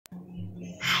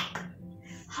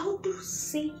how to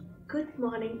say good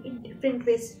morning in different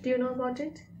ways. Do you know about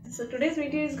it? So today's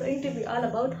video is going to be all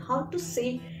about how to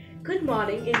say good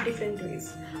morning in different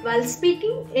ways. While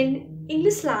speaking in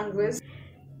English language,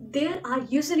 there are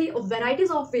usually varieties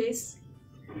of ways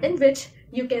in which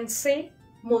you can say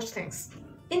most things.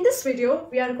 In this video,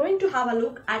 we are going to have a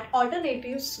look at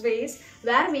alternative ways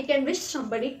where we can wish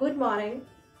somebody good morning.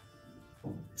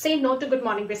 Say no to good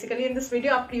morning. Basically, in this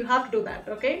video, you have to do that,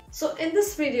 okay? So in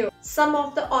this video, some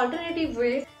of the alternative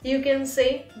ways you can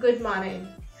say good morning.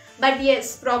 But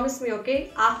yes, promise me,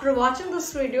 okay? After watching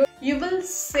this video, you will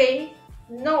say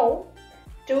no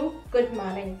to good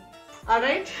morning.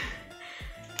 Alright?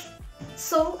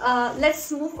 So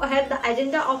let's move ahead the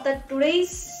agenda of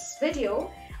today's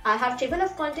video. I have table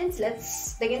of contents.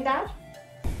 Let's begin that.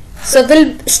 So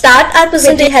we'll start our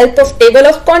presentation with the help of table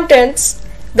of contents,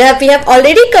 where we have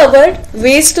already covered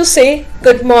ways to say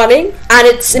good morning and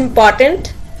it's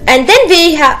important. And then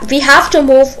we have to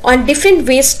move on different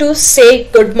ways to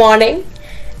say good morning,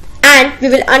 and we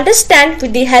will understand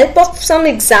with the help of some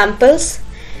examples.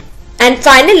 And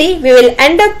finally, we will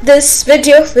end up this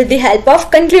video with the help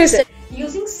of conclusion.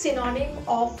 Using synonym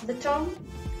of the term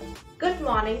good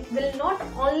morning will not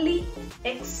only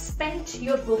expand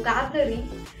your vocabulary,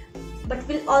 but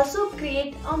will also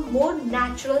create a more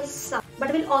natural sound.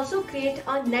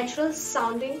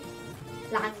 Sounding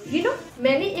language. You know,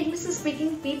 many English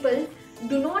speaking people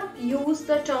do not use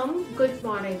the term good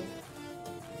morning,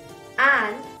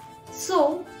 and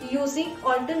so using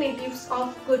alternatives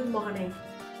of good morning,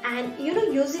 and you know,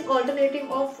 using alternative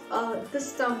of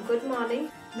this term good morning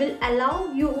will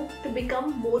allow you to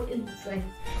become more influent.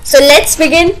 So let's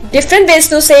begin different ways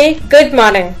to say good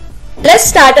morning. Let's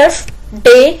start our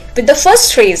day with the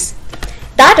first phrase,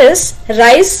 that is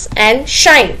rise and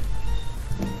shine.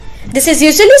 This is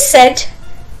usually said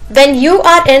when you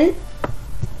are in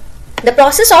the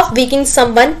process of waking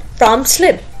someone from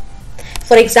sleep.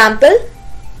 For example,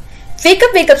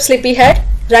 wake up sleepyhead,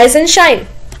 rise and shine.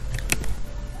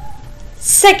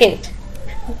 Second,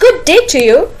 good day to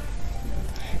you.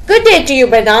 Good day to you,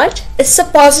 Bernard. It's a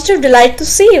positive delight to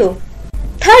see you.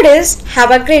 Third is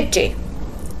have a great day.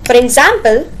 For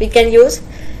example, we can use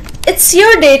it's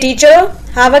your day, teacher.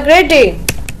 Have a great day.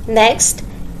 Next,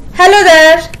 hello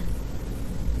there.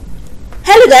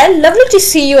 Hello there, lovely to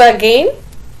see you again.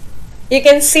 You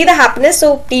can see the happiness,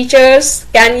 so teachers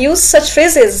can use such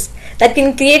phrases that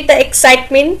can create the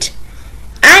excitement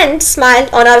and smile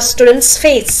on our students'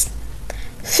 face.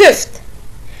 Fifth,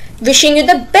 wishing you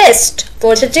the best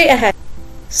for the day ahead.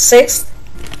 Sixth,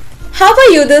 how are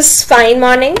you this fine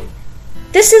morning?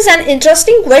 This is an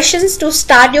interesting question to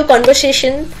start your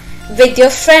conversation with your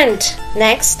friend.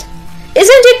 Next,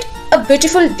 isn't it a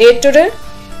beautiful day today?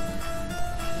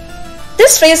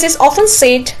 This phrase is often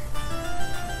said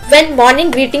when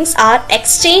morning greetings are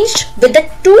exchanged with the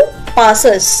two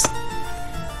passers.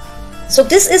 So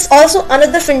this is also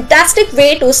another fantastic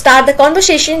way to start the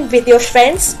conversation with your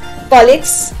friends,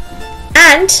 colleagues,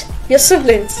 and your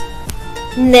siblings.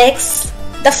 Next,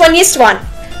 the funniest one,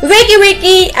 wakey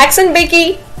wakey, accent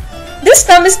bakey. This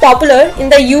term is popular in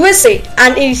the USA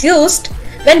and is used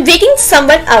when waking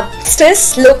someone up.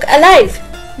 Stress look alive.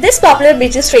 This popular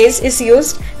bitches phrase is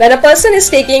used when a person is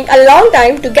taking a long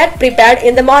time to get prepared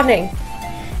in the morning.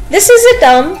 This is a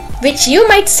term which you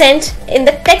might send in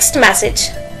the text message,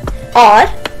 or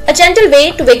a gentle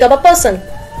way to wake up a person.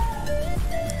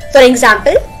 For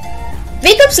example,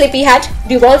 wake up sleepyhead,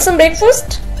 do you want some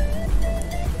breakfast?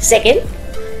 Second,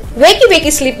 wakey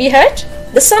wakey sleepyhead,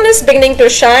 the sun is beginning to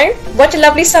shine, what a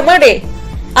lovely summer day.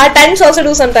 Our parents also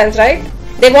do sometimes, right?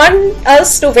 They want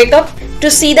us to wake up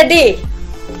to see the day.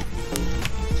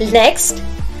 Next,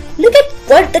 look at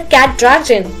what the cat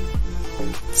dragged in.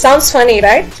 Sounds funny,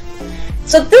 right?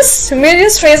 So this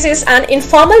humorous phrase is an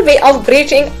informal way of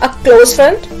greeting a close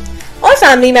friend or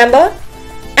family member,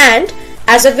 and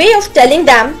as a way of telling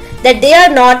them that they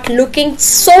are not looking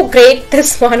so great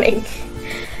this morning.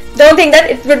 Don't think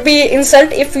that it would be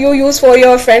insult if you use for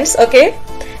your friends, okay?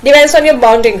 Depends on your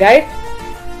bonding, right?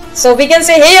 So we can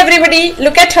say, hey everybody,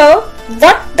 look at her,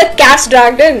 what the cat's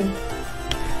dragged in.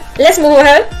 Let's move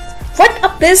ahead. What a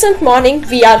pleasant morning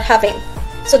we are having.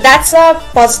 So that's a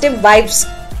positive vibes.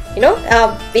 You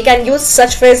know, we can use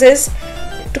such phrases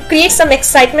to create some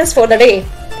excitements for the day.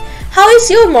 How is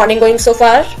your morning going so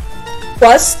far?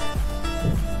 First,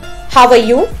 how are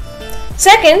you?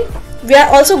 Second, we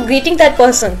are also greeting that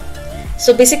person.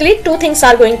 So basically, two things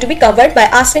are going to be covered by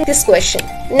asking this question.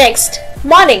 Next,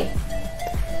 morning.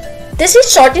 This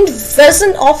is shortened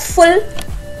version of full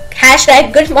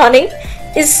hashtag good morning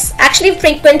is actually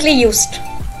frequently used.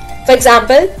 For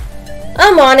example,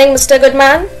 Morning, Mr.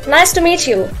 Goodman. Nice to meet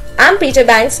you. I'm Peter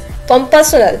Banks from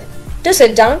Personal. Do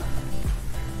sit down.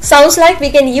 Sounds like we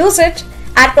can use it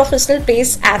at professional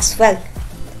place as well.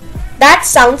 That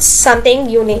sounds something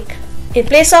unique. In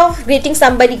place of greeting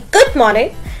somebody good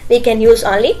morning, we can use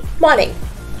only morning.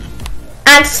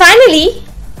 And finally,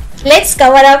 let's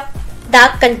cover up the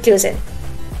conclusion.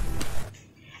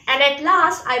 And at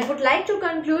last, I would like to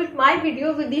conclude my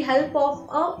video with the help of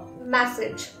a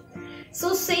message.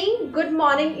 So saying good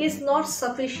morning is not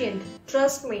sufficient,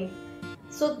 trust me.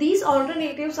 So these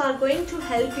alternatives are going to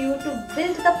help you to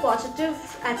build the positive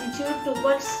attitude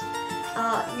towards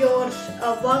your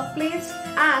workplace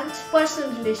and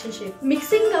personal relationship.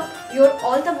 Mixing up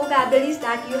all the vocabularies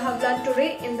that you have learned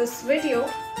today in this video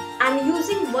and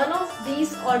using one of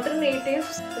these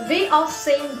alternatives way of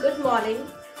saying good morning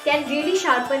can really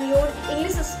sharpen your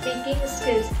English speaking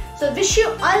skills. So wish you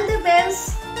all the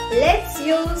best. Let's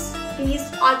use these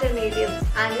alternatives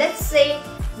and let's say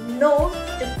no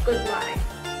to good morning.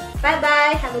 Bye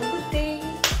bye. Have a good day.